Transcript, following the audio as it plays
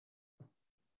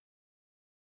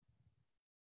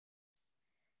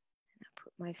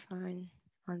my phone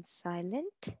on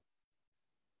silent.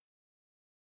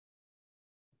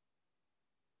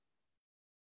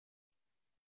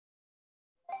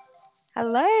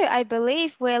 Hello, I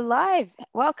believe we're live.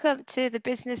 Welcome to the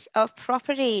Business of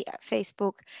Property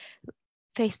Facebook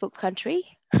country.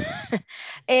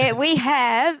 We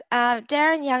have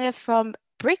Darren Younger from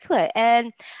Bricklet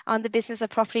and on the Business of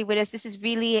Property with us. This is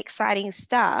really exciting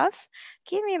stuff.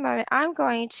 Give me a moment. I'm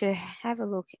going to have a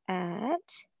look at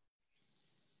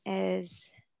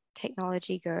as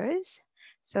technology goes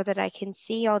so that I can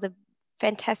see all the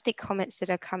fantastic comments that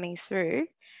are coming through.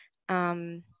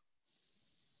 And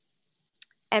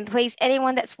please,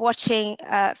 anyone that's watching,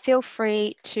 feel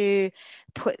free to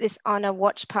put this on a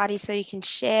watch party so you can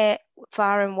share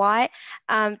far and wide.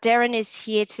 Darren is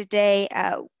here today,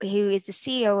 who is the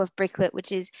CEO of Bricklet,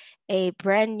 which is a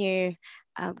brand new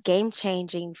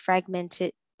game-changing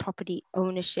fragmented property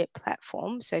ownership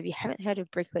platform. So if you haven't heard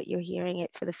of Bricklet, you're hearing it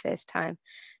for the first time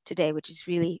today, which is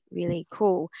really, really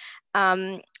cool.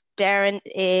 Darren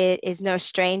is no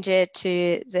stranger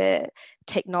to the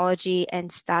technology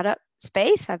and startup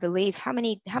space, I believe. How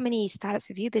many startups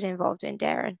have you been involved in,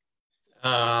 Darren?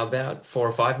 About 4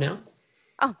 or 5 now.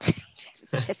 Oh,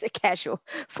 just a casual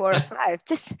 4 or 5,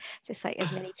 just like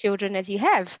as many children as you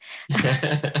have.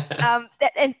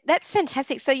 And that's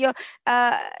fantastic. So you're,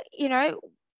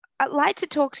 I'd like to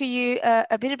talk to you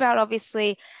a bit about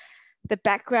obviously the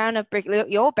background of Bricklet,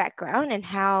 your background, and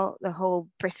how the whole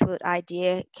Bricklet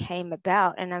idea came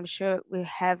about. And I'm sure we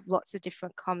have lots of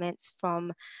different comments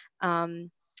from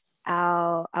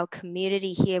our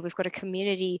community here. We've got a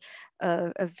community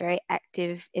of very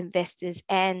active investors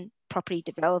and property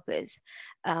developers.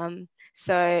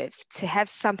 So to have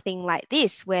something like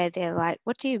this where they're like,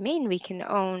 what do you mean we can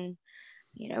own,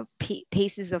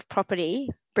 pieces of property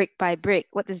brick by brick?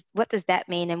 What does that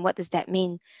mean? And what does that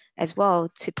mean as well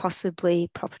to possibly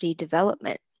property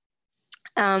development?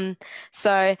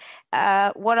 So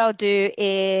what I'll do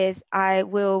is I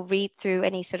will read through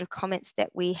any sort of comments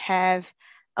that we have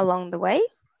along the way.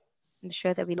 I'm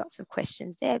sure there'll be lots of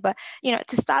questions there, but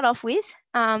to start off with,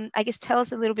 I guess tell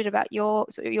us a little bit about your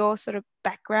sort of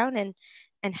background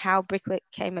and how Bricklet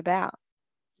came about.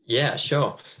 Yeah,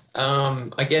 sure.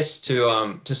 I guess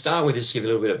to start with, just give a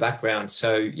little bit of background.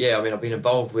 So yeah, I mean, I've been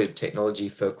involved with technology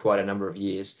for quite a number of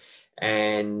years,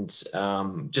 and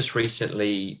just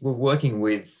recently we're working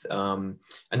with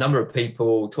a number of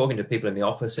people, talking to people in the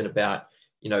office, and about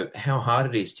how hard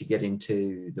it is to get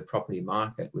into the property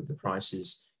market with the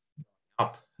prices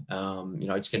up.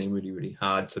 It's getting really, really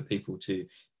hard for people to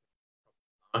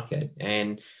market,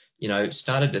 and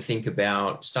started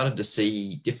to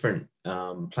see different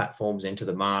platforms enter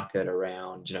the market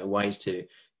around ways to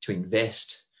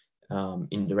invest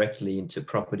indirectly into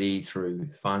property through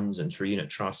funds and through unit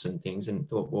trusts and things, and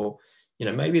thought, well,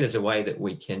 maybe there's a way that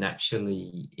we can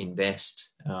actually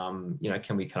invest.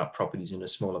 Can we cut up properties into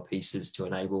smaller pieces to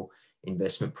enable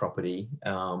investment property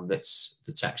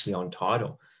that's actually on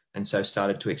title? And so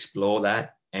started to explore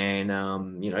that, and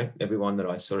everyone that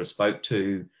I sort of spoke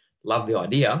to loved the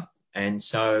idea. And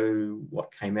so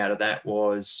what came out of that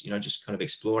was just kind of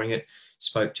exploring it.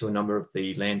 Spoke to a number of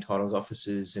the land titles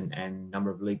officers and a number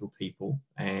of legal people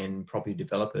and property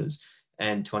developers,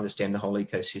 and to understand the whole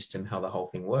ecosystem, how the whole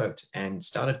thing worked, and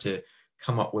started to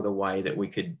come up with a way that we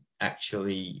could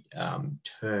actually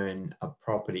turn a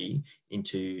property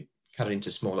cut it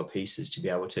into smaller pieces to be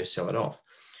able to sell it off.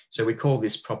 So we call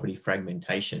this property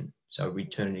fragmentation. So we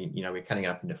turn it in, we're cutting it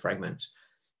up into fragments.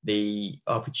 The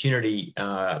opportunity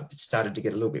started to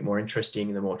get a little bit more interesting,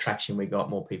 and the more traction we got,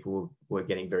 more people were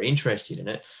getting very interested in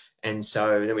it. And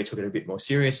so then we took it a bit more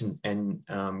serious and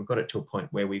got it to a point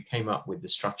where we came up with the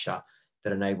structure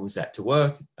that enables that to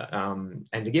work. And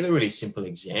to give a really simple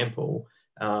example,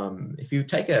 if you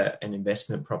take an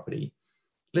investment property,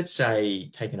 let's say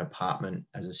take an apartment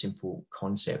as a simple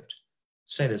concept.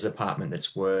 Say there's an apartment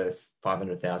that's worth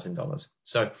 $500,000.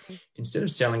 So instead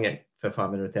of selling it for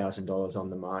 $500,000 on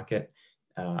the market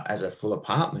as a full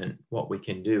apartment, what we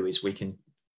can do is we can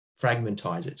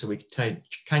fragmentize it. So we can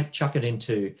chuck it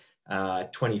into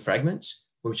 20 fragments,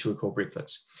 which we call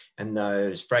bricklets. And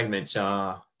those fragments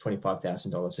are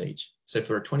 $25,000 each. So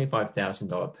for a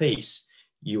 $25,000 piece,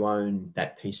 you own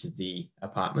that piece of the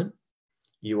apartment.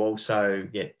 You also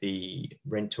get the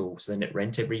rental, so the net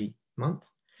rent every month.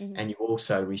 Mm-hmm. And you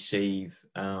also receive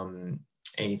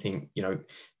anything,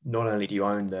 not only do you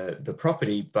own the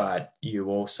property, but you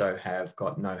also have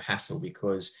got no hassle,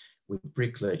 because with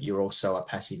Bricklet, you're also a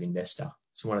passive investor.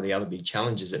 So one of the other big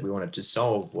challenges that we wanted to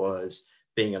solve was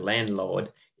being a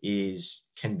landlord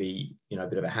can be, a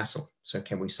bit of a hassle. So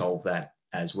can we solve that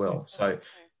as well? So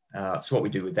So what we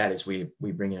do with that is we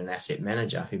bring in an asset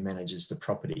manager who manages the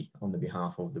property on the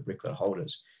behalf of the Bricklet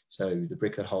holders. So the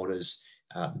Bricklet holders,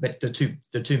 but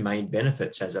the two main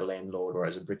benefits as a landlord or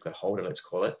as a Bricklet holder, let's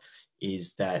call it,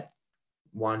 is that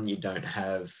one, you don't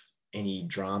have any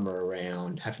drama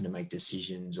around having to make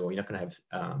decisions, or you're not going to have,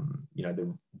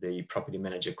 the property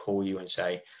manager call you and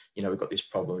say, we've got this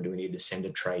problem, do we need to send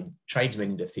a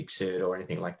tradesman to fix it or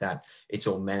anything like that? It's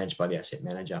all managed by the asset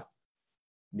manager.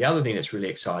 The other thing that's really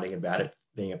exciting about it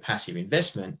being a passive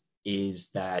investment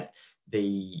is that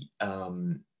there's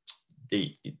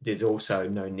also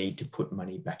no need to put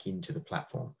money back into the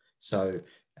platform. So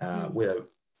we're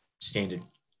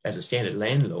as a standard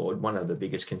landlord, one of the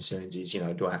biggest concerns is,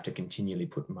 do I have to continually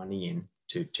put money in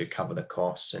to cover the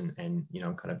costs and kind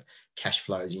of cash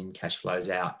flows in, cash flows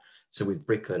out. So with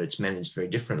Bricklet, it's managed very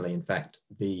differently. In fact,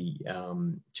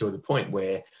 to the point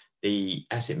where the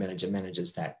asset manager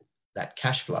manages that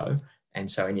cash flow. And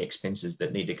so any expenses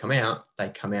that need to come out, they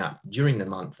come out during the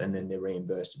month, and then they're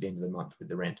reimbursed at the end of the month with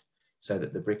the rent, so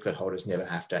that the Bricklet holders never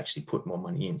have to actually put more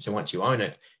money in. So once you own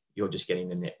it, you're just getting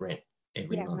the net rent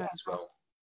every month as well.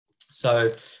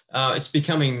 So it's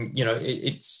becoming,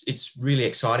 it's really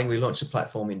exciting. We launched the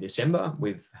platform in December.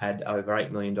 We've had over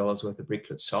 $8 million worth of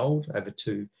Bricklets sold, over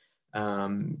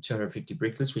 250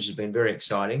 Bricklets, which has been very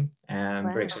exciting.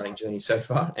 Very exciting journey so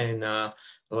far, and a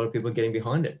lot of people are getting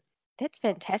behind it. That's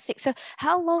fantastic. So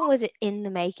how long was it in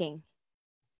the making?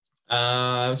 It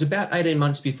was about 18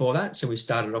 months before that. So we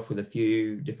started off with a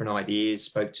few different ideas,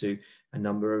 spoke to a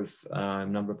number of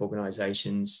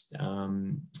organisations.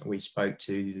 We spoke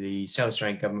to the South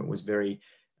Australian government, was very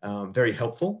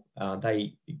helpful.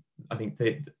 I think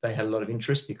they had a lot of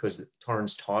interest because the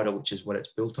Torrens title, which is what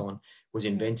it's built on, was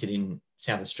invented in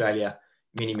South Australia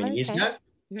many years ago.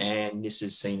 And this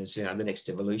is seen as the next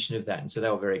evolution of that. And so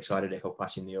they were very excited to help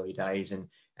us in the early days. And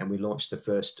we launched the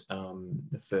first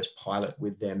pilot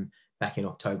with them back in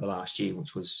October last year,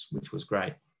 which was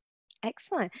great.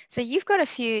 Excellent. So you've got a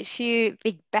few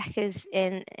big backers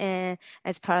in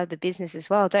as part of the business as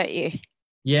well, don't you?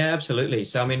 Yeah, absolutely.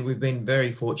 So I mean, we've been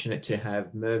very fortunate to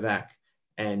have Mirvac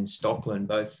and Stockland,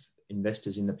 both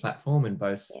investors in the platform, and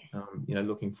both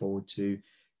looking forward to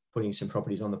putting some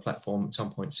properties on the platform at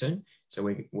some point soon. So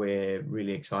we're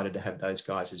really excited to have those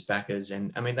guys as backers,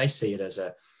 and I mean, they see it as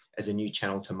a new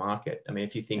channel to market. I mean,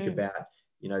 if you think about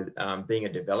being a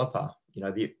developer,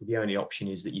 the only option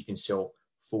is that you can sell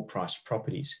full price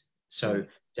properties. So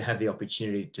to have the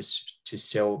opportunity to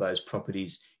sell those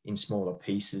properties in smaller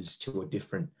pieces to a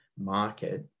different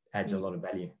market adds a lot of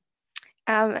value.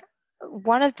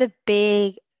 One of the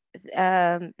big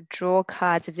draw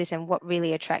cards of this, and what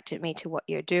really attracted me to what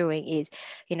you're doing is,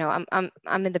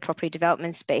 I'm in the property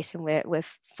development space, and we're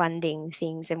funding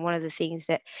things. And one of the things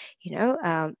that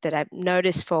that I've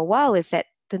noticed for a while is that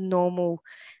the normal,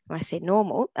 when I say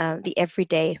normal, the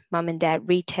everyday mum and dad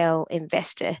retail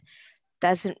investor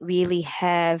doesn't really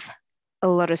have a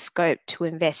lot of scope to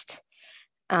invest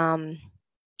in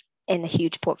a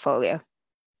huge portfolio.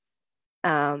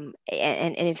 And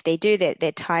if they do that,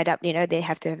 they're tied up, they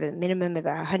have to have a minimum of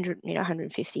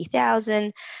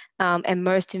 150,000. And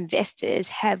most investors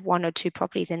have one or two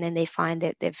properties, and then they find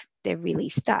that they're really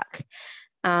stuck.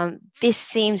 This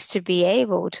seems to be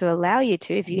able to allow you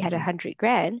to, if you had 100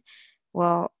 grand,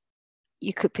 well,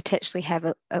 you could potentially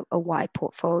have a wide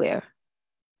portfolio.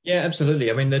 Yeah,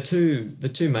 absolutely. I mean, the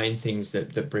two main things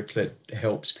that Bricklet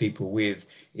helps people with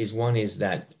is, one is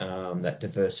that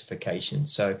diversification.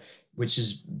 So, which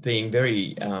is being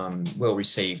very well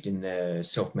received in the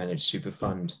self-managed super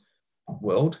fund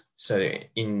world. So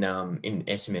in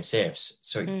SMSFs,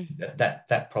 so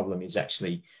that problem is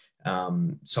actually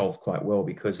solved quite well,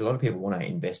 because a lot of people want to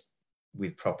invest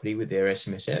with property with their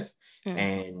SMSF,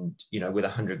 and with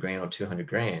 100 grand or 200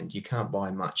 grand, you can't buy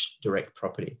much direct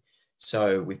property.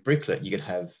 So with Bricklet, you could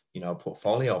have a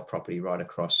portfolio of property right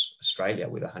across Australia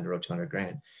with 100 or 200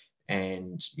 grand,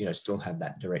 and still have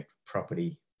that direct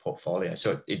property portfolio.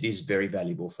 So it is very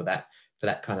valuable for that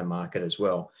kind of market as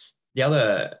well. The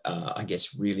other, I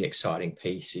guess, really exciting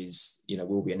piece is,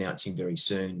 we'll be announcing very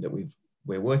soon that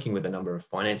we're working with a number of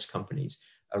finance companies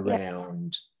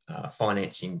around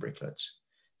financing Bricklets.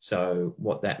 So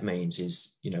what that means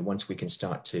is, once we can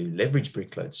start to leverage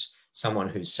Bricklets, someone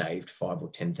who's saved $5,000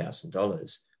 or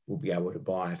 $10,000 will be able to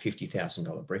buy a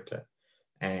 $50,000 Bricklet.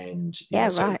 And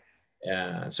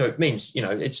so it means,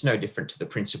 it's no different to the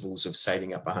principles of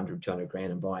saving up 100, 200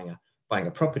 grand and buying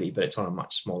a property, but it's on a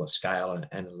much smaller scale,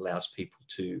 and it allows people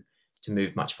to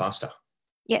move much faster.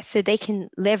 Yeah, so they can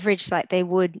leverage like they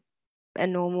would a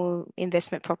normal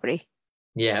investment property.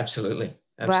 Yeah, absolutely.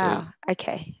 Wow.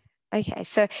 Okay. Okay,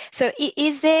 so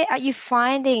is there, are you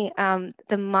finding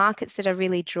the markets that are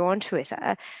really drawn to it?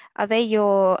 Are they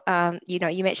your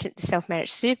you mentioned the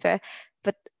self-managed super,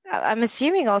 but I'm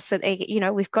assuming also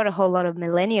we've got a whole lot of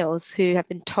millennials who have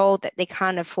been told that they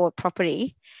can't afford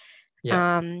property.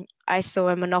 Yeah. I saw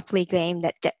a Monopoly game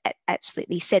that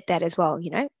absolutely said that as well,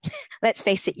 Let's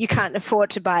face it, you can't afford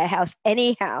to buy a house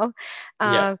anyhow.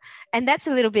 Yeah. Um, and that's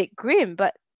a little bit grim,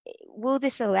 but will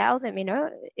this allow them,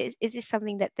 is this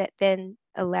something that then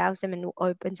allows them and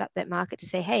opens up that market to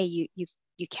say, hey,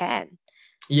 you can.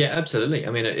 Yeah, absolutely.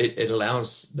 I mean, it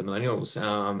allows the millennials,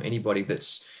 anybody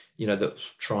that's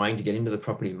trying to get into the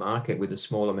property market with a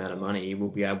small amount of money will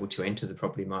be able to enter the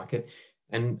property market.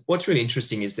 And what's really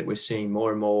interesting is that we're seeing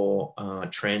more and more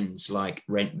trends like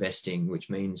rent vesting, which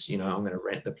means, I'm going to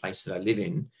rent the place that I live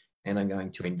in and I'm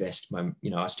going to invest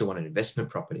I still want an investment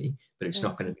property, but it's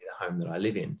not Mm. going to be the home that I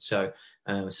live in. So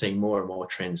we're seeing more and more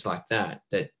trends like that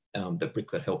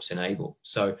Bricklet helps enable.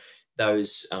 So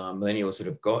those millennials that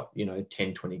have got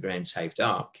 10, 20 grand saved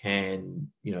up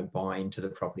can buy into the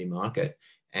property market,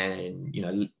 and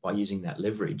by using that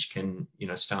leverage can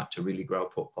start to really grow a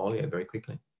portfolio very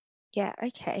quickly. Yeah,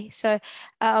 okay. So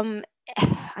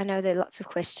I know there are lots of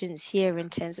questions here in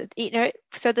terms of,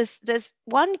 so there's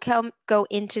one go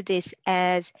into this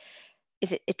as,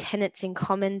 is it a tenants in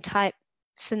common type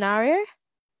scenario?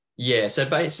 Yeah, so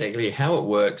basically how it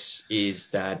works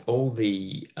is that all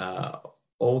the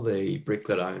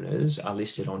Bricklet owners are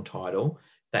listed on title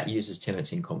that uses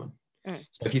tenants in common. Mm.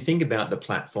 So if you think about the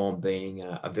platform being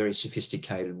a very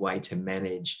sophisticated way to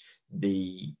manage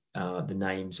the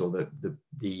names or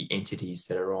the entities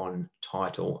that are on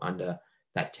title under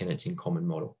that tenants in common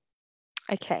model.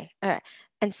 Okay, all right.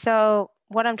 And so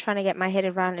what I'm trying to get my head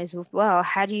around is, well,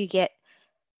 how do you get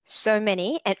so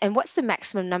many, and what's the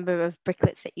maximum number of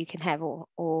bricklets that you can have,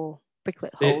 or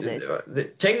bricklet holders?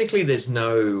 Technically, there's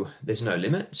no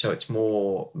limit. So it's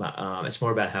more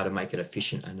about how to make it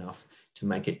efficient enough to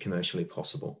make it commercially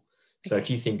possible. So if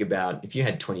Okay. you think about if you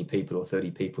had 20 people or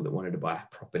 30 people that wanted to buy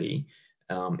a property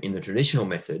in the traditional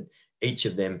method, each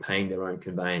of them paying their own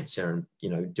conveyancer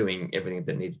and doing everything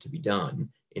that needed to be done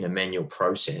in a manual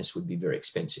process would be very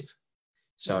expensive. Mm.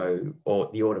 So, or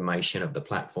the automation of the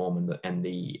platform and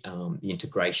the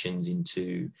integrations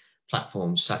into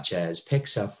platforms such as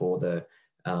PEXA for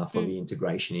Mm. the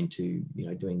integration into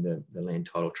doing the land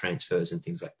title transfers and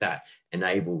things like that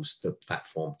enables the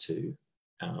platform to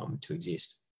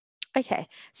exist. Okay.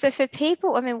 So for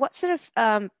people, I mean, what sort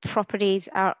of properties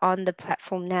are on the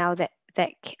platform now that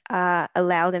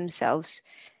allow themselves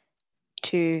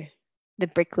to the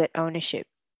bricklet ownership?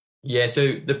 Yeah, so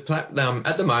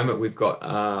at the moment we've got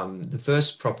the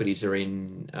first properties are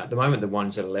in at the moment the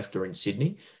ones that are left are in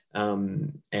Sydney,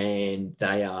 and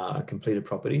they are completed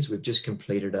properties. We've just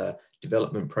completed a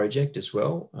development project as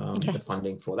well, the Okay.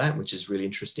 funding for that, which is really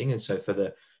interesting. And so for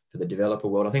the developer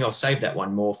world, I think I'll save that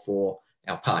one more for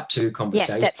our part two Yeah,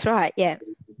 conversation. that's right. Yeah.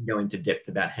 We can go into depth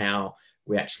about how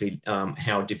we actually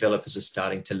how developers are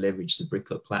starting to leverage the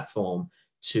Bricklet platform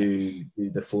to do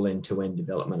the full end-to-end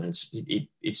development. And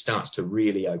it starts to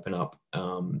really open up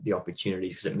the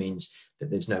opportunities because it means that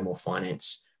there's no more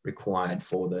finance required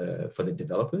for the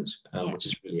developers, Yeah. which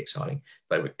is really exciting.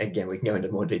 But again, we can go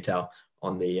into more detail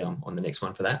on the next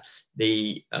one for that.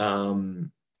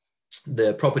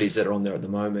 The properties that are on there at the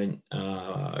moment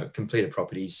are completed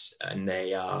properties, and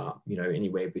they are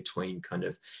anywhere between kind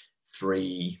of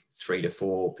 3 to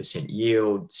 4%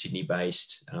 yield, Sydney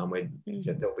based. Where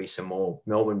Mm. there'll be some more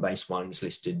Melbourne based ones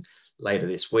listed later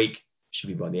this week. Should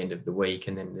be by the end of the week,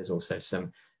 and then there's also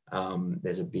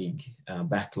there's a big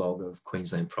backlog of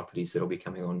Queensland properties that'll be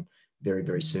coming on very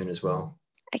very soon as well.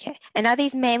 Okay. And are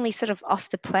these mainly sort of off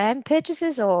the plan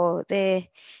purchases, or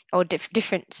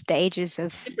different stages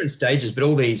of? Different stages, but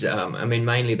all these, I mean,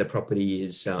 mainly the property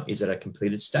is at a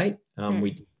completed state. Mm.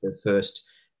 We did the first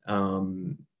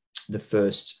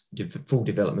full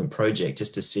development project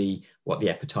just to see what the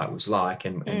appetite was like,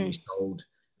 and we Mm. sold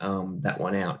that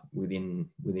one out within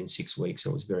 6 weeks. So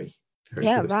it was very very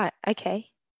Yeah, good. right. Okay.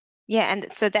 Yeah,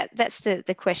 and so that's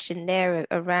the question there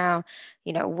around,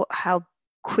 how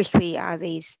quickly are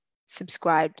these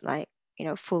subscribed, like,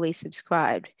 fully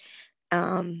subscribed.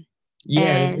 Um,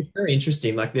 Yeah, and it's very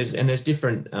interesting. Like there's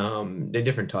different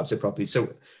types of properties. So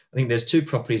I think there's two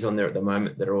properties on there at the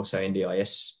moment that are also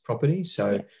NDIS properties.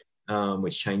 yeah, So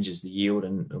which changes the yield,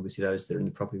 and obviously those that are in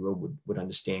the property world would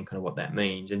understand kind of what that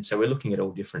means. And so we're looking at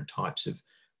all different types of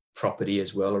property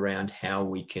as well around how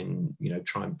we can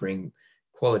try and bring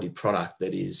quality product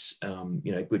that is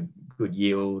good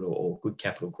yield or good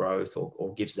capital growth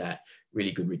or gives that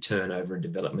really good return over a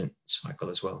development cycle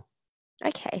as well.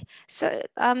 Okay. So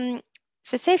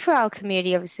say for our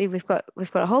community, obviously we've got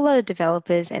a whole lot of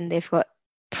developers and they've got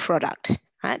product,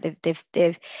 right?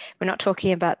 We're not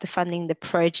talking about the funding the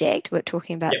project, we're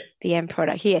talking about Yep. the end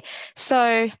product here.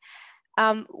 So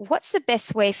what's the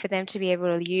best way for them to be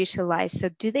able to utilize? So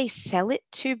do they sell it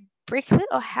to Bricklet,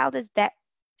 or how does that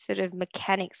sort of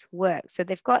mechanics work? So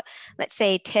they've got, let's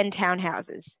say, 10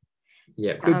 townhouses.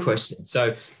 Yeah, good Um, question.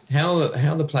 So how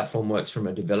the platform works from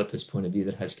a developer's point of view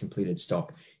that has completed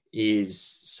stock is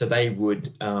so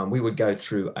we would go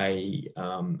through a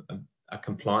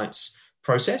compliance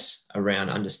process around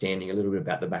understanding a little bit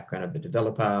about the background of the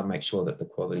developer, make sure that the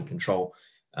quality control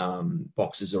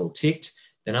boxes are all ticked.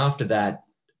 Then after that,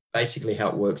 basically how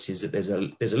it works is that there's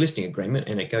a listing agreement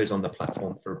and it goes on the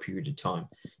platform for a period of time.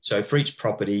 So for each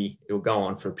property, it will go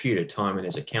on for a period of time and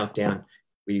there's a countdown.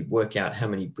 We work out how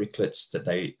many bricklets that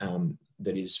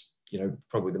is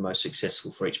probably the most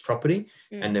successful for each property,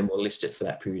 and then we'll list it for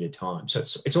that period of time. So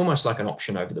it's almost like an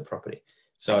option over the property.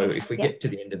 So okay. if we Yep. get to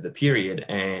the end of the period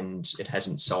and it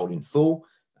hasn't sold in full,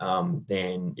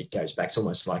 then it goes back. It's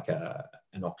almost like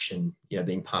an auction,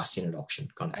 being passed in at auction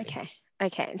kind of thing. Okay.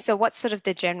 Okay. And so what's sort of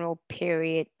the general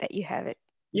period that you have it?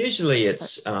 Usually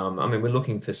it's, we're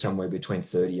looking for somewhere between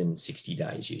 30 and 60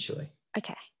 days usually.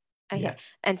 Okay. Okay. Yeah.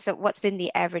 And so what's been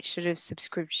the average sort of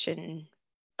subscription?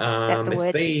 Is that the It's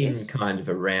word to been use? kind of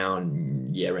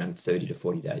around 30 to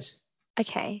 40 days.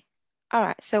 Okay. All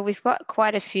right. So we've got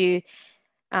quite a few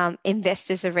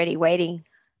investors already waiting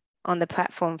on the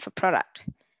platform for product.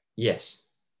 Yes.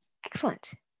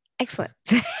 Excellent. Excellent.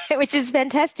 Which is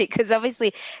fantastic because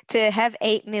obviously to have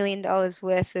 $8 million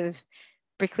worth of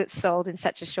bricklets sold in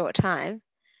such a short time,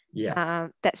 Yeah.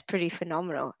 that's pretty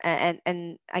phenomenal.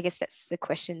 And I guess that's the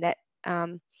question that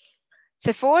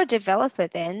so for a developer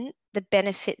then the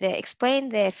benefit there, explain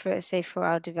there for say for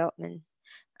our development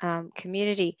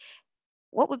community,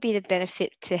 what would be the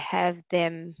benefit to have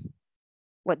them,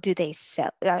 what do they sell?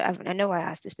 I know I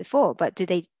asked this before, but do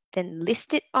they then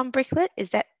list it on Bricklet? Is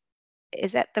that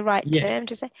the right Yeah. term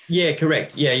to say? Yeah,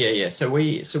 correct. Yeah. So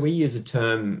we use a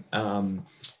term,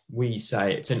 we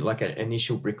say it's like an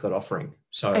initial bricklet offering.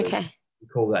 So Okay. we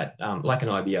call that like an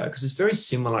IBO because it's very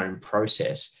similar in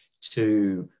process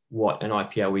to what an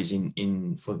IPO is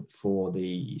in for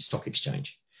the stock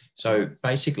exchange. So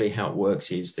basically how it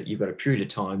works is that you've got a period of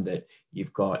time that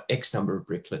you've got X number of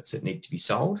bricklets that need to be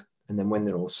sold. And then when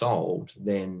they're all sold,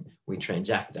 then we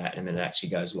transact that and then it actually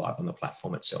goes live on the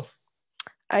platform itself.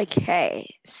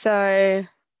 Okay. So,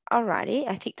 alrighty.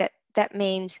 I think that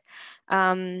means,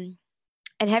 and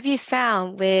have you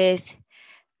found with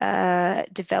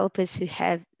developers who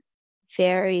have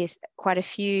quite a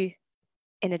few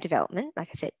in a development, like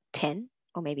I said, 10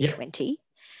 or maybe Yep. 20,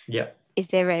 Yep. is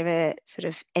there ever sort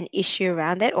of an issue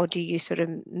around that, or do you sort of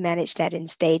manage that in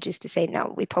stages to say,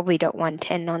 no, we probably don't want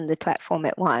 10 on the platform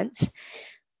at once?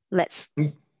 Let's,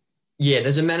 Yeah,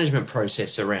 there's a management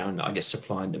process around, I guess,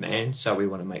 supply and demand. So we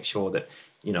want to make sure that,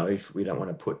 if we don't want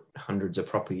to put hundreds of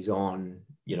properties on,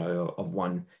 of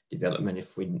one development,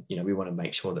 if we want to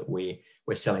make sure that we're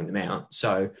selling them out.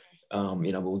 So,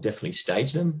 we'll definitely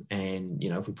stage them. And,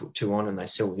 if we put 2 on and they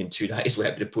sell within 2 days, we're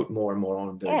happy to put more and more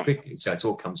on very yeah. quickly. So it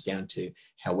all comes down to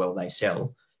how well they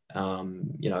sell.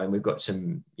 And we've got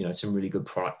some really good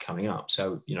product coming up.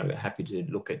 So, happy to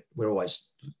look at, we're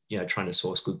always, trying to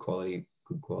source good quality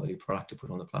product to put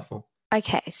on the platform.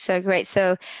 Okay, so great.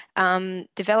 So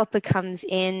developer comes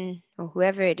in, or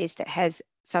whoever it is that has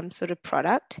some sort of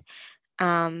product,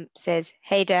 says,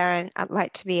 hey, Darren, I'd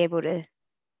like to be able to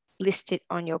list it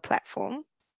on your platform.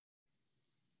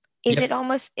 Is it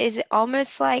Yep.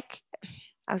 almost like,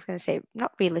 I was going to say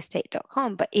not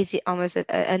realestate.com, but is it almost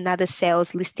another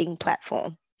sales listing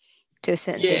platform to a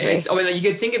certain Yeah, degree? you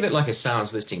could think of it like a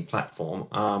sales listing platform,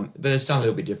 but it's done a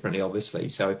little bit differently, obviously.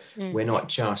 So Mm, we're not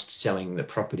just selling the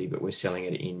property, but we're selling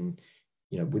it in,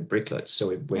 with bricklets. So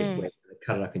we're mm, going to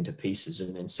cut it up into pieces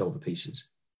and then sell the pieces.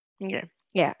 yeah.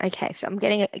 Yeah, okay. So I'm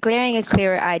getting a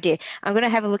clearer idea. I'm going to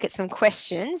have a look at some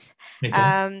questions. Okay.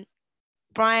 Um,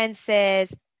 Brian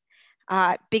says,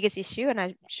 biggest issue, and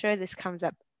I'm sure this comes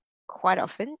up quite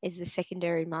often, is the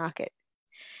secondary market.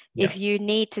 Yeah. If you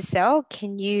need to sell,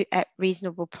 can you at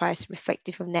reasonable price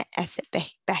reflective of net asset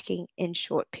backing in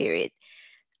short period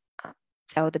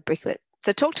sell the bricklet?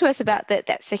 So talk to us about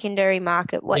that secondary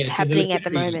market, what's Yeah. So the happening at the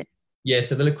liquidity, moment. yeah.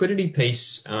 So the liquidity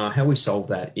piece, how we solve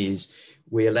that is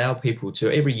we allow people to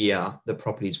every year the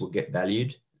properties will get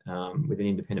valued with an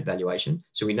independent valuation.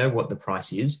 So we know what the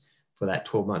price is for that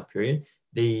 12-month period.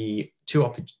 The two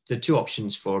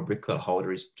options for a bricklet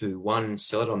holder is to one,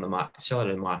 sell it on the market, sell it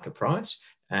at a market price,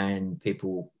 and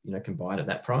people, can buy it at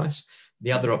that price.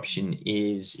 The other option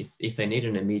is if they need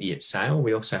an immediate sale,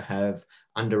 we also have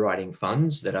underwriting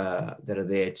funds that are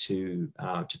there to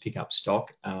pick up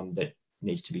stock that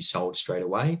needs to be sold straight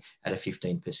away at a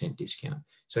 15% discount.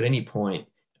 So at any point,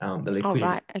 the Oh, liquidity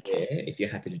right. is Okay. there. If you're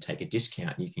happy to take a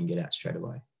discount, you can get out straight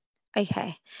away.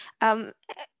 Okay. Um,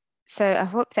 so I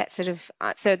hope that sort of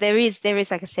so there is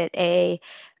like I said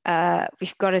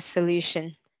we've got a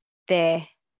solution there.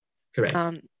 Correct.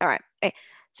 All right.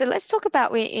 So let's talk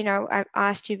about I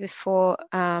asked you before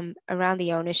around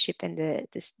the ownership and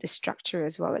the structure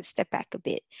as well. Let's step back a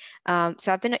bit.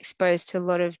 So I've been exposed to a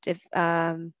lot of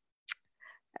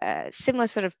similar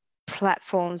sort of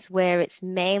platforms where it's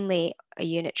mainly a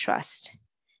unit trust,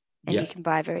 and you Yeah. can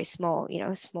buy very small,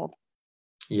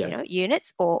 Yeah.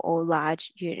 units or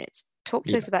large units. Talk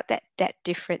to Yeah. us about that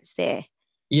difference there.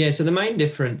 Yeah, so the main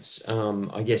difference,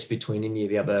 I guess, between any of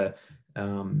the other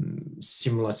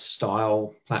similar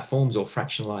style platforms or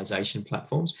fractionalization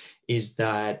platforms is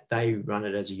that they run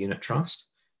it as a unit trust.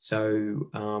 So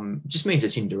just means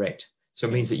it's indirect. So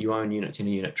it Mm. means that you own units in a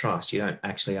unit trust. You don't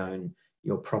actually own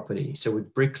your property. So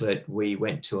with Bricklet, we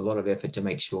went to a lot of effort to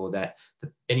make sure that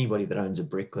anybody that owns a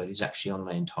Bricklet is actually on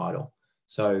land title.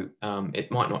 So it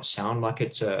might not sound like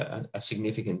it's a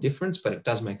significant difference, but it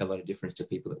does make a lot of difference to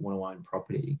people that want to own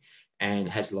property, and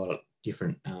has a lot of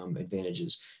different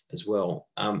advantages as well.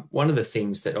 One of the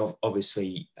things that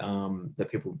obviously that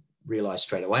people realize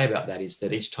straight away about that is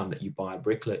that each time that you buy a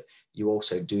Bricklet, you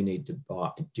also do need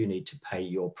to pay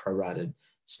your prorated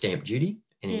stamp duty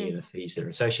and any Mm. of the fees that are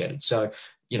associated. So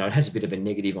it has a bit of a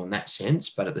negative on that sense,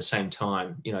 but at the same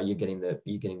time, you're getting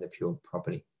the pure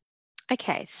property.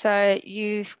 Okay, so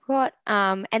you've got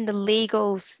and the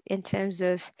legals in terms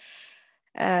of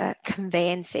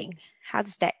conveyancing. How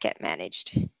does that get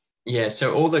managed? Yeah,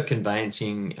 so all the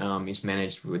conveyancing is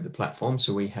managed with the platform.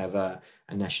 So we have a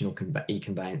national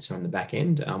e-conveyancer on the back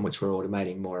end, which we're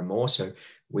automating more and more. So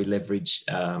we leverage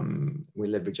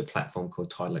a platform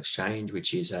called Title Exchange,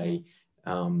 which is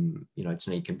it's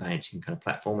an e-conveyancing kind of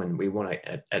platform, and we want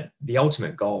to. The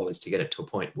ultimate goal is to get it to a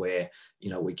point where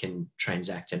we can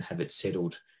transact and have it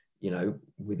settled,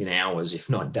 within hours, if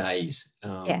not days,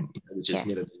 Yeah, which has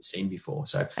yeah. never been seen before.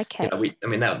 So Okay.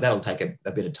 that'll take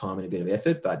a bit of time and a bit of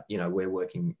effort, but we're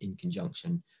working in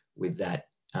conjunction with that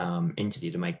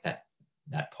entity to make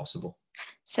that possible.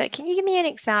 So can you give me an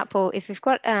example if we've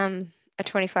got a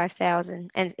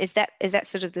 25,000, and is that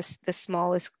sort of the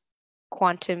smallest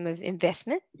quantum of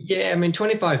investment? Yeah, I mean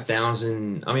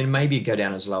 25,000. I mean maybe go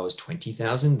down as low as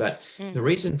 20,000, but Mm. the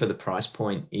reason for the price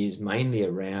point is mainly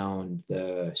around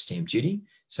the stamp duty.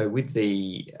 So with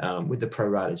the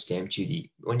prorated stamp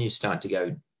duty, when you start to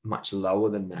go much lower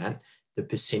than that, the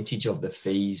percentage of the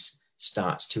fees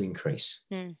starts to increase.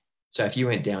 Mm. So if you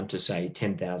went down to say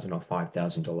 10,000 or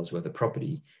 $5,000 worth of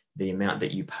property, the amount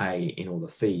that you pay in all the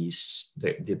fees,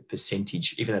 the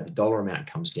percentage, even though the dollar amount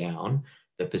comes down,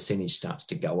 the percentage starts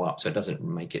to go up. So it doesn't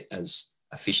make it as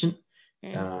efficient.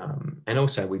 Mm. And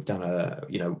also we've done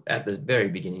at the very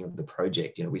beginning of the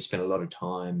project, we spent a lot of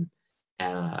time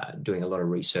doing a lot of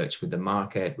research with the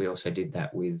market. We also did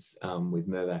that with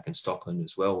Mirvac and Stockland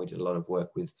as well. We did a lot of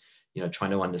work with,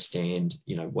 trying to understand,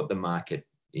 what the market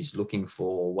is looking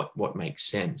for, what makes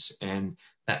sense. And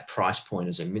that price point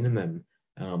as a minimum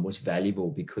was valuable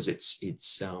because it's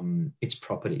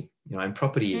property, and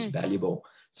property is Mm. valuable.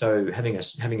 So having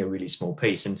a really small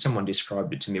piece, and someone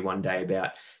described it to me one day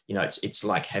about, it's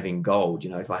like having gold.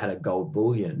 If I had a gold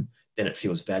bullion, then it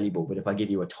feels valuable. But if I give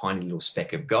you a tiny little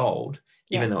speck of gold,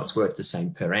 Yeah, even though it's worth the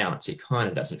same per ounce, it kind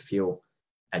of doesn't feel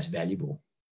as valuable.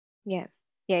 yeah,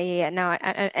 yeah. No,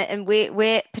 and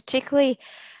we're particularly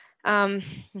um,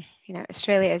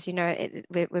 Australia, as you know,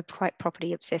 we're quite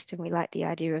property obsessed, and we like the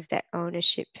idea of that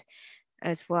ownership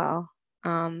as well.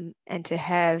 And to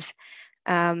have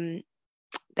um,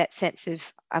 that sense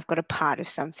of I've got a part of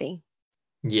something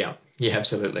Yeah, yeah,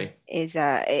 absolutely. is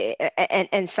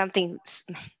and something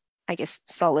I guess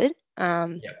solid. Yeah.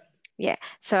 Yeah.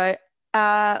 So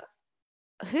uh,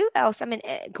 who else? I mean,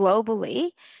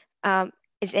 globally, um,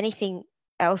 is anything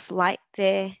else like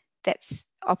there that's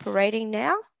operating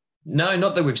now? No,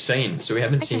 not that we've seen. So we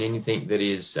haven't seen Okay. anything that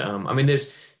is. I mean,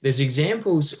 there's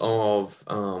examples of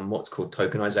what's called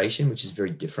tokenization, which is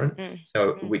very different. Mm,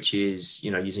 So, mm, which is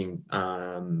using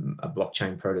a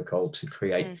blockchain protocol to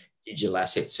create mm. digital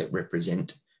assets that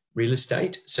represent real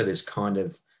estate. So there's kind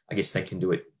of, I guess they can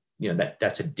do it.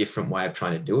 That's a different way of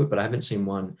trying to do it, but I haven't seen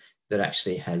one that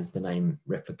actually has the name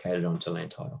replicated onto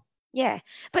land title. Yeah,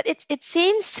 but it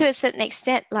seems to a certain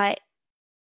extent like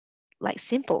like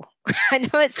simple. I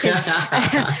know it's simple.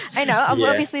 I know Yeah,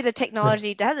 obviously the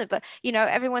technology doesn't, but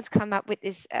everyone's come up with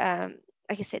this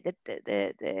like I said,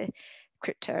 the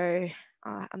crypto,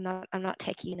 I'm not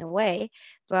techie in a way,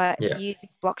 but yeah. using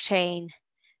blockchain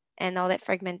and all that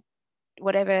fragment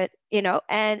whatever,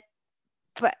 and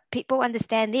but people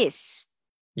understand this.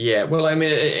 Yeah, well, I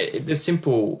mean, I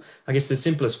guess the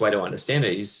simplest way to understand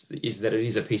it is that it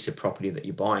is a piece of property that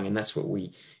you're buying, and that's what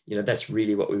that's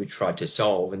really what we would try to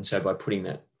solve. And so by putting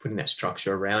that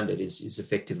structure around it is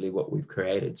effectively what we've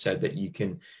created, so that you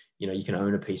can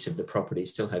own a piece of the property,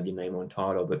 still have your name on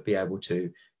title, but be able to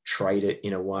trade it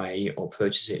in a way or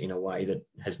purchase it in a way that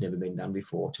has never been done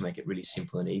before, to make it really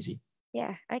simple and easy.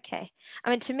 Yeah, okay. I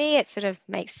mean, to me, it sort of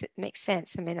makes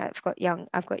sense. I mean, I've got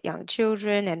young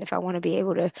children, and if I want to be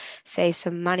able to save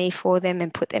some money for them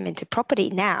and put them into property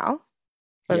now,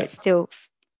 where Yeah. it's still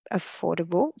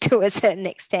affordable to a certain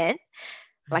extent,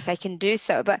 like I can do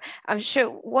so. But I'm sure,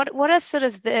 what are sort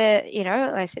of like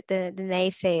I said, the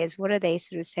naysayers, what are they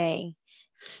sort of saying?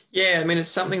 Yeah, I mean, it's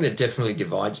something that definitely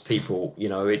divides people.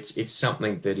 It's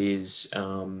something that is,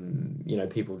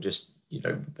 people just,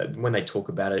 when they talk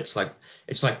about it,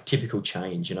 it's like typical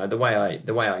change.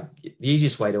 The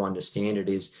easiest way to understand it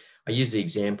is I use the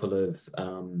example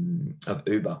of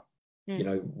Uber.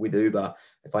 Mm, With Uber,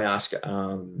 if I ask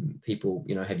people,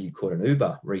 have you caught an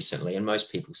Uber recently? And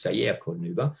most people say, yeah, I've caught an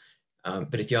Uber.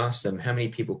 But if you ask them, how many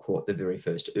people caught the very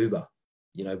first Uber?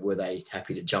 Were they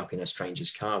happy to jump in a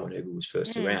stranger's car when Uber was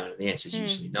first mm, around? And the answer is mm,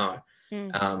 usually no.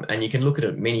 mm, And you can look at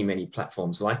it many, many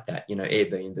platforms like that.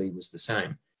 Airbnb was the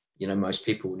same. Most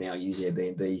people now use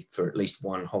Airbnb for at least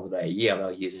one holiday a year.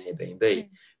 They'll use an Airbnb mm, mm.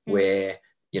 where,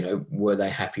 were they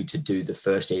happy to do the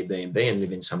first Airbnb and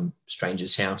live in some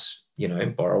stranger's house,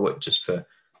 and borrow it just for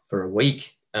a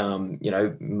week?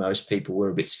 Most people were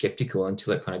a bit skeptical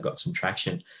until it kind of got some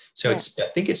traction. So Yeah, I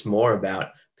think it's more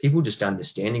about people just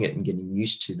understanding it and getting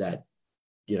used to that,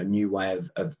 new way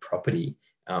of property,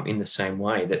 in the same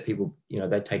way that people,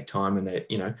 they take time, and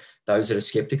that, those that are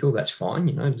skeptical, that's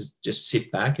fine, just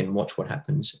sit back and watch what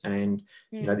happens. And,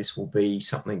 mm. this will be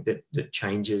something that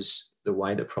changes the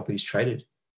way that property is traded.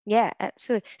 Yeah,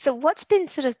 absolutely. So what's been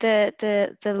sort of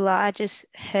the largest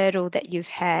hurdle that you've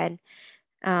had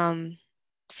um,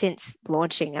 since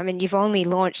launching? I mean, you've only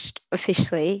launched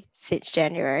officially since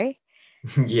January.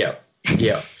 Yeah.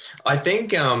 Yeah. I think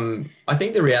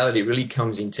the reality really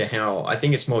comes into how I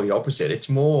think it's more the opposite. It's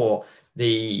more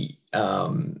the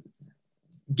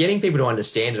getting people to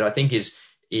understand it, I think,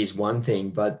 is one thing,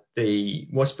 but the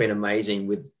what's been amazing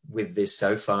with this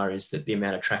so far is that the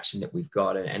amount of traction that we've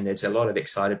got, and there's a lot of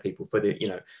excited people for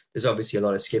there's obviously a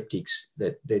lot of skeptics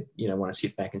that want to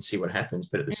sit back and see what happens,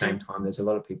 but at the same Mm, time there's a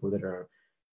lot of people that are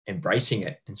embracing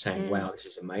it and saying, mm, wow, this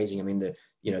is amazing. I mean,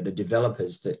 the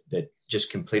developers that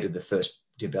just completed the first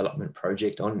development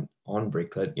project on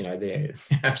Bricklet, they're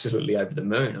absolutely over the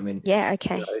moon. I mean, yeah,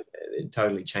 okay.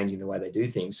 totally changing the way they do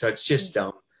things. So it's Mm, just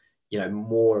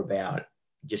more about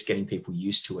just getting people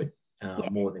used to it, yeah,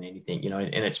 more than anything.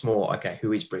 And it's more, okay,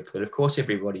 who is Bricklet? Of course,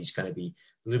 everybody's going to be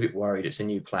a little bit worried. It's a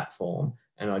new platform,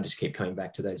 and I just keep coming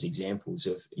back to those examples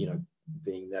of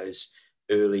being those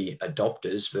early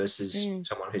adopters versus mm,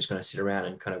 someone who's going to sit around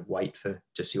and kind of wait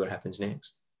to see what happens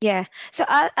next. yeah. So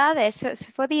are there so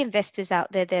for the investors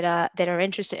out there that are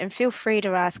interested, and feel free to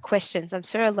ask questions. I'm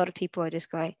sure a lot of people are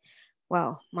just going,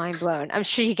 "Wow, mind blown." I'm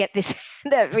sure you get this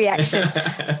that reaction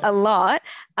a lot.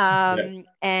 Yeah.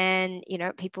 And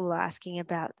people are asking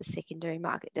about the secondary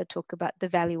market. They'll talk about the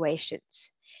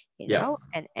valuations, Yeah.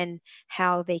 and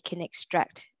how they can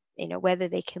extract, whether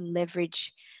they can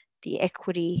leverage the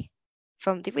equity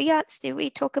from. Did we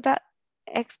talk about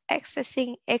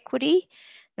accessing equity?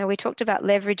 No, we talked about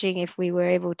leveraging if we were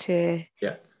able to,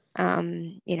 Yeah.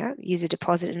 use a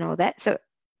deposit and all that. So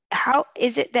how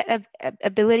is it that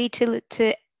ability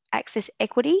to access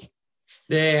equity?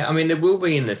 I mean, there will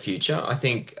be in the future. I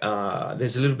think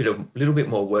there's a little bit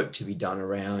more work to be done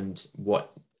around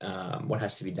what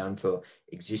has to be done for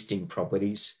existing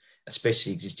properties,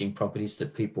 especially existing properties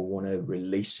that people want to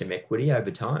release some equity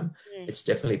over time. Mm, It's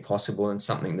definitely possible, and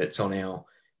something that's on our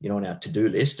to-do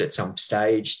list at some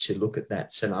stage, to look at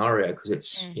that scenario, because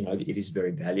mm, it is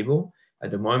very valuable.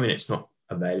 At the moment, it's not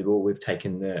available. We've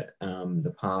taken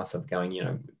the path of going,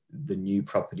 the new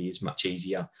property is much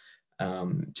easier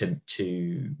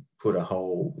to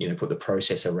put the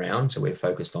process around. So we're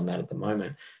focused on that at the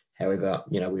moment. However,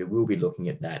 we will be looking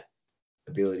at that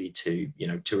ability to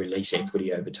release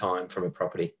equity over time from a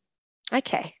property.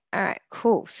 okay. All right.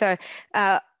 Cool. So,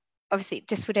 uh, obviously,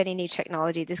 just with any new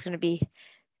technology, there's going to be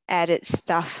added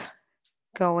stuff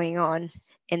going on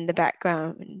in the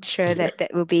background. I'm sure that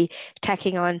we'll be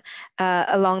tacking on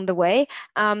along the way.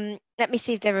 Let me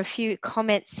see if there are a few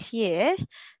comments here.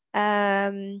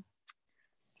 Let's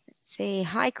see.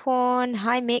 Hi, Corn.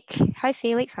 Hi, Mick. Hi,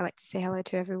 Felix. I like to say hello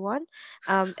to everyone.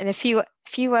 And a few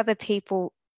other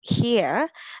people here.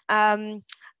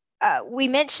 We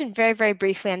mentioned very, very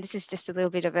briefly, and this is just a little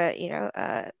bit of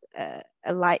a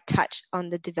light touch on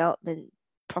the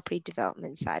property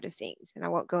development side of things. And I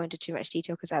won't go into too much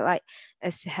detail because I like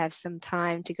us to have some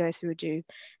time to go through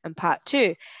part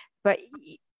two. But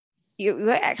you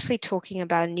were actually talking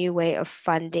about a new way of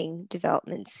funding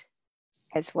developments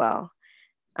as well.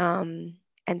 And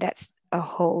that's a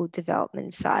whole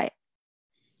development site.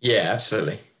 Yeah,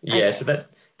 absolutely. Yeah, Okay. so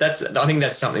I think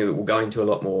that's something that we'll go into a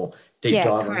lot more deep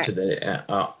dive Correct.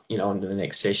 onto onto the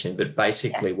next session. But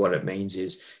basically, what it means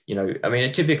is, I mean,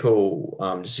 a typical,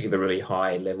 just to give a really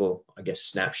high level, I guess,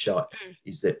 snapshot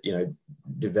is that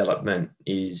development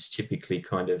is typically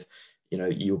kind of,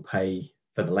 you'll pay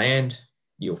for the land,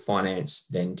 you'll finance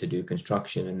then to do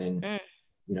construction, and then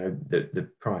the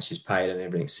price is paid and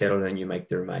everything's settled, and you make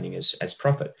the remaining as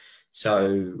profit.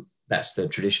 So that's the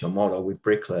traditional model. With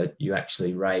Bricklet, you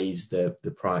actually raise the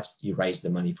price, you raise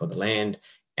the money for the land,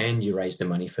 and you raise the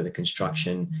money for the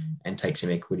construction, and take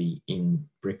some equity in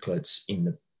Bricklets in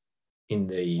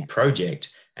the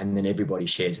project, and then everybody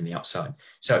shares in the upside.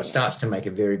 So it starts to make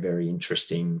a very, very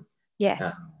interesting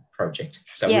project.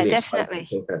 So yeah, really definitely.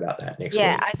 Talking about that next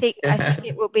Yeah, week. I think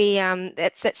it will be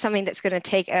that's something that's going to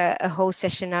take a whole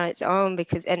session on its own,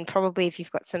 because, and probably if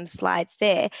you've got some slides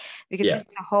there, because this is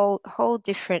a whole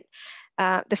different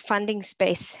the funding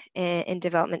space in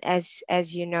development,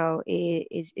 as you know,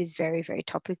 is very, very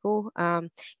topical.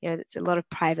 There's a lot of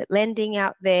private lending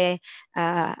out there.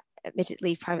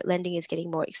 Admittedly, private lending is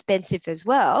getting more expensive as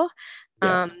well.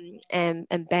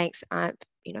 And banks aren't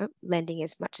lending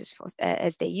as much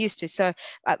as they used to. So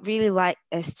I'd really like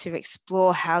us to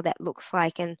explore how that looks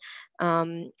like, and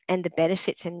the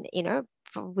benefits, and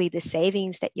probably the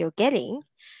savings that you're getting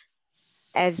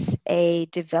as a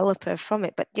developer from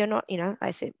it. But you're not, like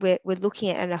I said, we're looking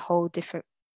at a whole different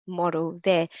model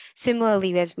there.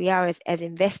 Similarly, as we are as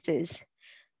investors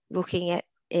looking at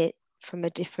it from a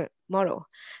different model.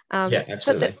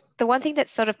 Absolutely. So the one thing that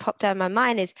sort of popped out of my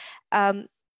mind is,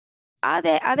 are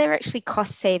there actually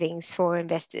cost savings for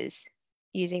investors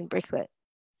using Bricklet?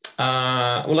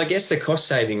 Well, I guess the cost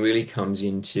saving really comes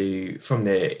into, from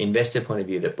the investor point of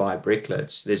view that buy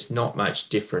Bricklets, there's not much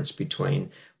difference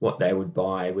between what they would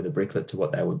buy with a Bricklet to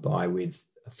what they would buy with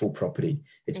a full property.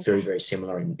 It's very, very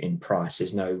similar in price.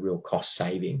 There's no real cost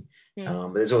saving.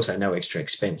 But there's also no extra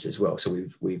expense as well. So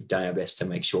we've done our best to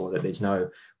make sure that there's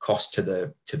no cost to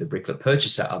the Bricklet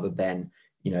purchaser other than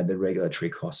the regulatory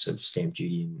costs of stamp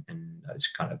duty and those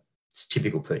kind of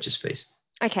typical purchase fees.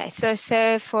 Okay,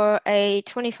 so for a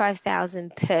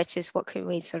 25,000 purchase, what can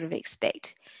we sort of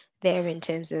expect there in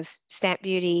terms of stamp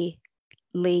duty,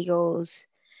 legals?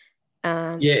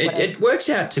 It works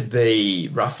out to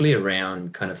be roughly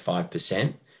around kind of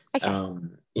 5%.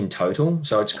 In total.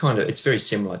 So it's very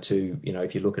similar to,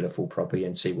 if you look at a full property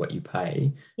and see what you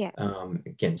pay,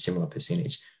 again, similar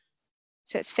percentage.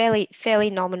 So it's fairly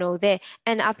nominal there.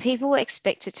 And are people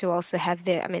expected to also have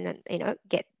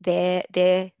get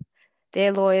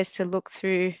their lawyers to look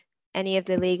through any of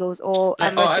the legals, or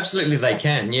absolutely they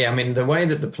can. Yeah. I mean, the way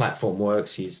that the platform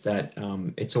works is that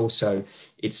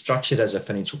it's structured as a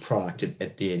financial product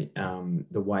at the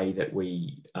way that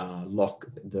we lock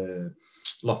the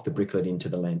Bricklet into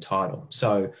the land title.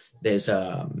 So there's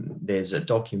a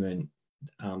document.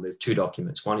 There's two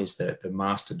documents. One is the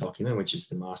master document, which is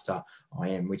the master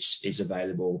IM, which is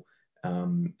available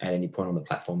at any point on the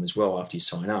platform as well after you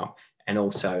sign up. And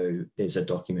also there's a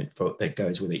document that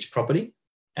goes with each property,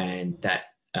 and that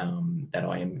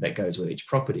IM that goes with each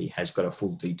property has got a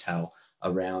full detail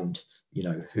around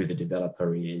who the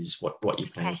developer is, what you're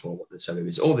paying for, what the suburb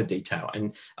is, all the detail,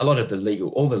 and a lot of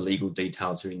all the legal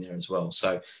details are in there as well.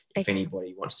 So if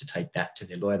anybody wants to take that to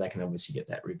their lawyer, they can obviously get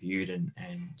that reviewed and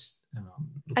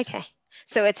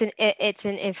So it's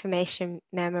an information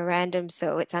memorandum,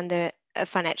 so it's under a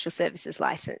financial services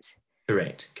license.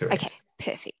 Correct. Okay,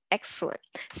 perfect, excellent.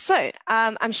 So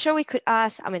I'm sure we could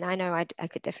ask. I mean, I know I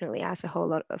could definitely ask a whole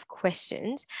lot of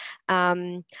questions.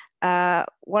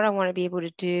 What I want to be able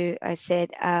to do, I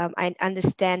said, I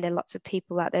understand there are lots of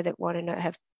people out there that want to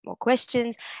have more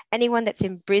questions. Anyone that's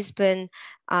in Brisbane,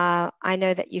 I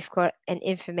know that you've got an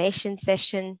information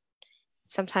session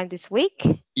sometime this week.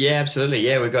 Yeah, absolutely.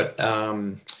 Yeah, we've got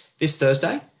this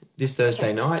Thursday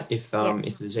night. If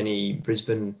there's any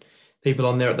Brisbane people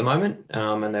on there at the moment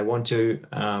and they want to,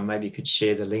 maybe you could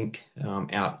share the link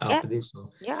out after this.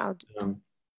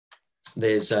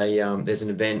 there's an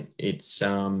event. It's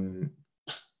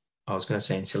I was going to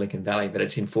say in Silicon Valley, but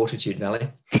it's in Fortitude Valley.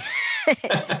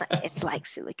 It's like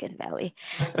Silicon Valley.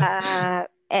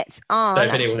 It's So on.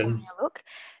 if I'm just anyone, having a look.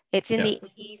 It's in yeah, the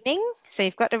evening, so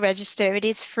you've got to register. It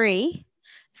is free,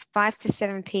 5 to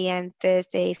 7 p.m.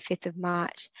 Thursday, 5th of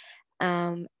March,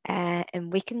 in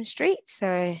Wickham Street. So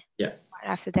right yeah.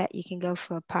 after that, you can go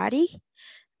for a party.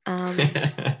 Um,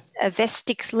 a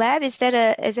Vestix Lab, is that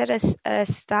a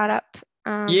startup?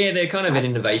 Yeah, they're kind of an Site?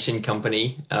 innovation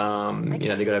company. They've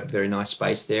Okay. got a very nice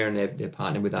space there, and they're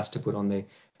partnered with us to put on the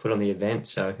event.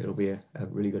 So it'll be a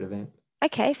really good event.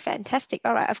 Okay, fantastic.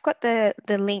 All right, I've got the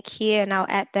link here, and I'll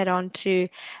add that on to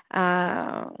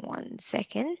 1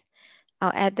 second.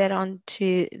 I'll add that on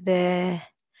to the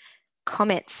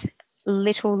comments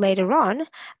little later on.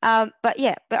 But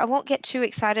I won't get too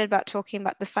excited about talking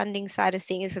about the funding side of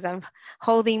things because I'm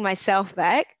holding myself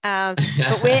back. But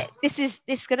this is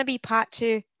going to be part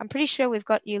two. I'm pretty sure we've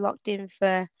got you locked in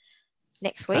for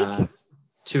next week. uh,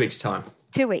 2 weeks time.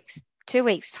 2 weeks. 2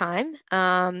 weeks time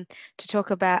to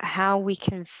talk about how we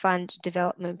can fund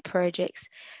development projects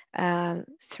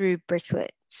through Bricklet.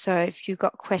 So if you've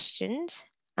got questions,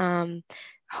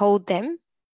 hold them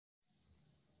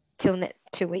till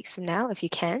 2 weeks from now if you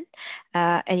can.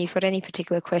 And you've got any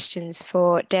particular questions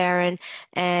for Darren,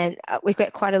 and we've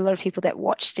got quite a lot of people that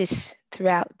watch this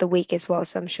throughout the week as well.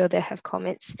 So I'm sure they'll have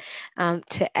comments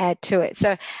to add to it.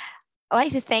 So I'd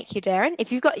like to thank you, Darren.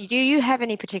 Do you have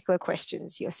any particular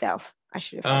questions yourself? I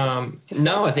should have had that to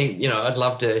No, follow. I think, I'd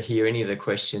love to hear any of the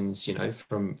questions,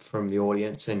 from the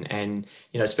audience and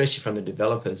especially from the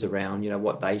developers around,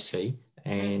 what they see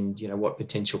Mm. and, what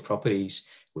potential properties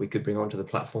we could bring onto the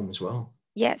platform as well.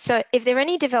 Yeah. So if there are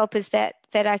any developers that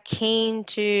are keen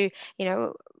to, you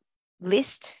know,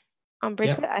 list on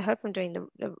Yeah, Bricklet, I hope I'm doing the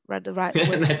right word.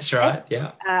 that's there. right.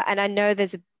 Yeah. And I know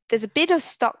there's a bit of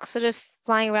stock sort of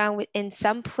flying around in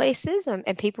some places, and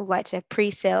people like to have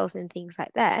pre-sales and things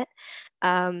like that.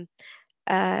 Um,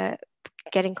 uh,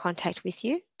 get in contact with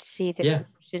you to see if it's an Yeah.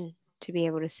 option to be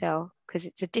able to sell because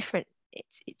it's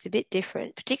a bit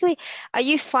different. Particularly, are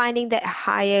you finding that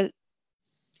higher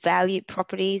valued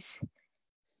properties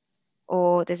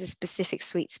or there's a specific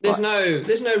sweet There's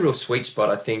spot? no real sweet spot.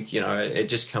 I think, it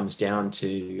just comes down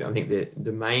to, I think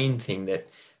the main thing that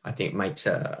I think makes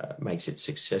it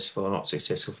successful or not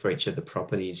successful for each of the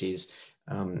properties is,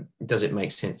 does it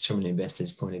make sense from an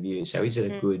investor's point of view? So is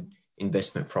it a Mm. good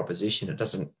investment proposition? It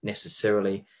doesn't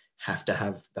necessarily have to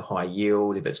have the high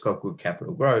yield. If it's got good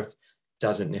capital growth,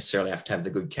 doesn't necessarily have to have the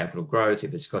good capital growth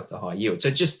if it's got the high yield. So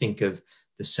just think of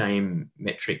the same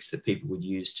metrics that people would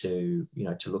use to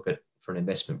look at for an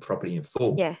investment property in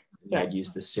full. Yeah, yeah. They'd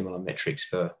use the similar metrics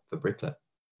for Bricklet.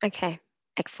 Okay,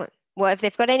 excellent. Well, if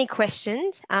they've got any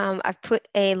questions, I've put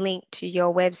a link to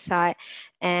your website,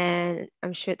 and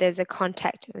I'm sure there's a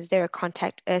contact. Was there a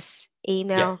contact us Yeah,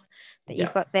 email that you've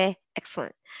yeah. got there?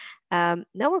 Excellent. No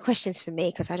more questions for me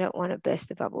because I don't want to burst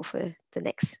the bubble for the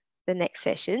next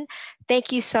session.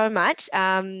 Thank you so much.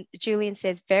 Julian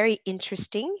says very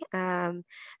interesting.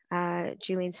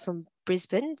 Julian's from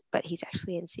Brisbane, but he's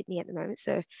actually in Sydney at the moment.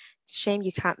 So it's a shame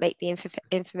you can't make the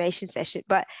information session.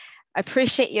 But I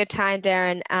appreciate your time,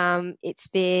 Darren.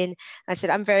 I said,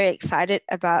 I'm very excited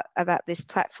about this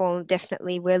platform.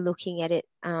 Definitely, we're looking at it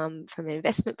from an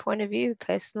investment point of view,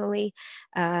 personally,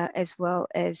 as well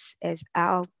as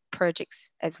our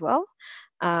projects as well.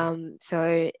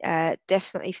 So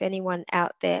definitely, if anyone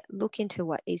out there, look into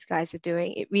what these guys are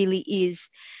doing. It really is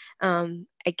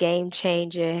a game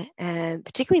changer, and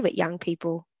particularly with young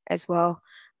people as well.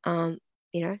 Um,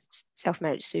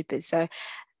 self-managed supers. So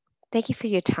thank you for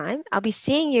your time. I'll be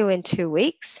seeing you in 2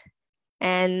 weeks,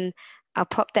 and I'll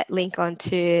pop that link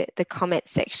onto the comment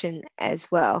section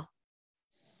as well.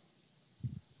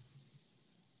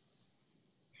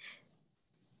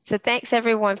 So thanks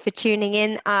everyone for tuning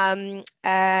in.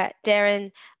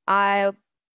 Darren, I'll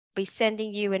be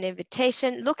sending you an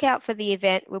invitation. Look out for the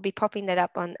event. We'll be popping that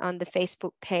up on the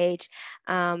Facebook page,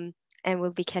 and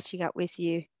we'll be catching up with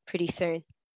you pretty soon.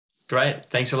 Great.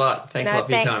 Thanks a lot. Thanks a No, lot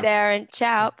for your thanks, time. Darren.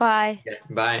 Ciao. Bye. Yeah,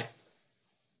 bye.